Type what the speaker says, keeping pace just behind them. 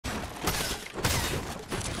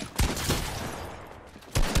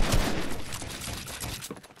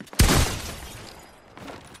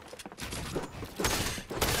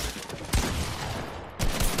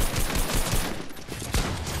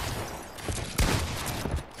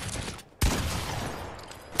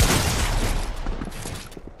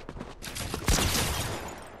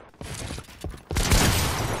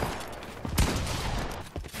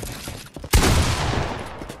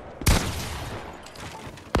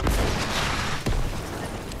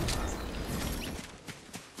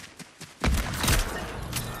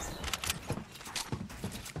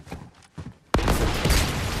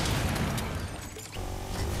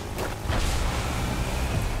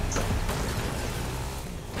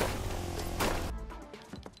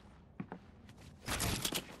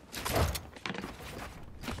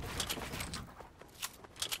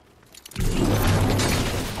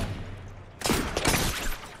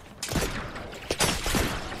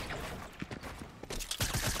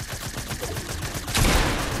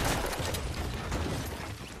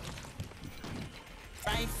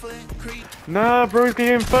Nah, bro's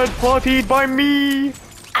getting third-partied by me.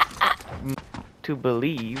 To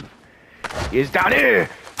believe is down here.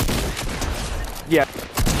 Yeah.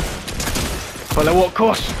 But at what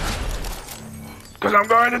cost? Because I'm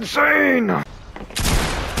going insane.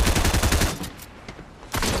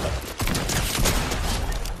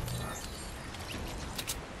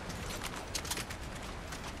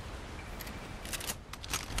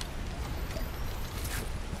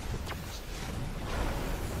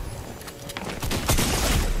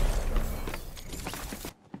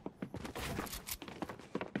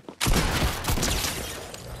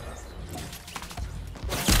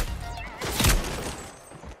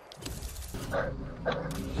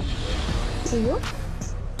 What?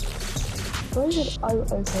 Where is it? Oh,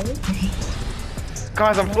 okay.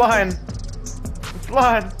 Guys, I'm flying. I'm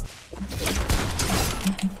flying.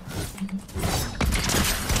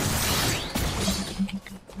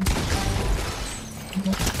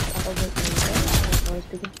 That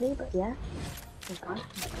wasn't big of me, but yeah. Okay.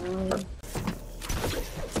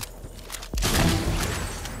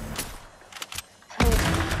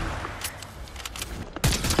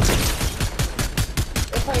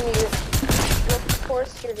 If I knew, of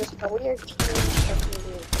course, you're just a weird kid.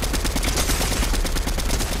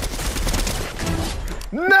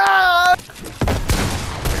 No!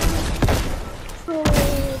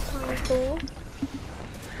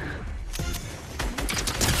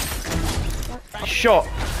 Shot.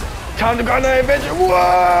 Time to go on the adventure.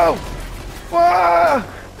 Whoa! Whoa!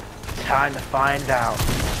 Time to find out.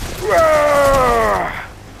 Whoa!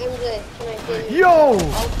 I'm good. Can I get you? Yo!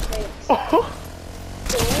 Oh.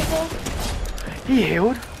 He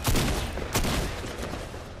healed.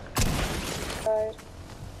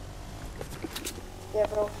 Yeah,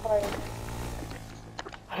 bro, fire.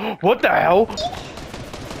 What the hell?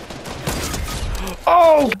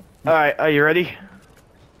 Oh! Alright, are you ready?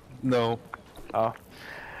 No. Oh.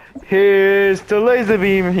 Here's the laser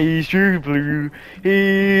beam, he's true blue.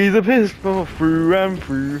 He's a pistol through and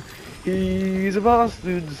through. He's a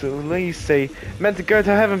bastard, so they say. Meant to go to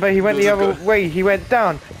heaven, but he went the other way. He went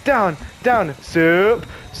down, down, down. Sup,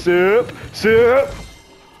 sup, sup.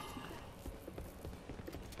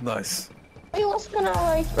 Nice. I was gonna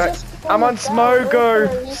like Right. just I'm on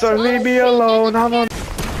Smogo, so leave me alone. I'm on.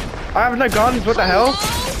 I have no guns. What the hell?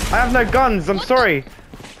 I have no guns. I'm sorry.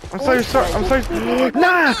 I'm so sorry. I'm so.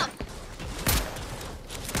 Nah.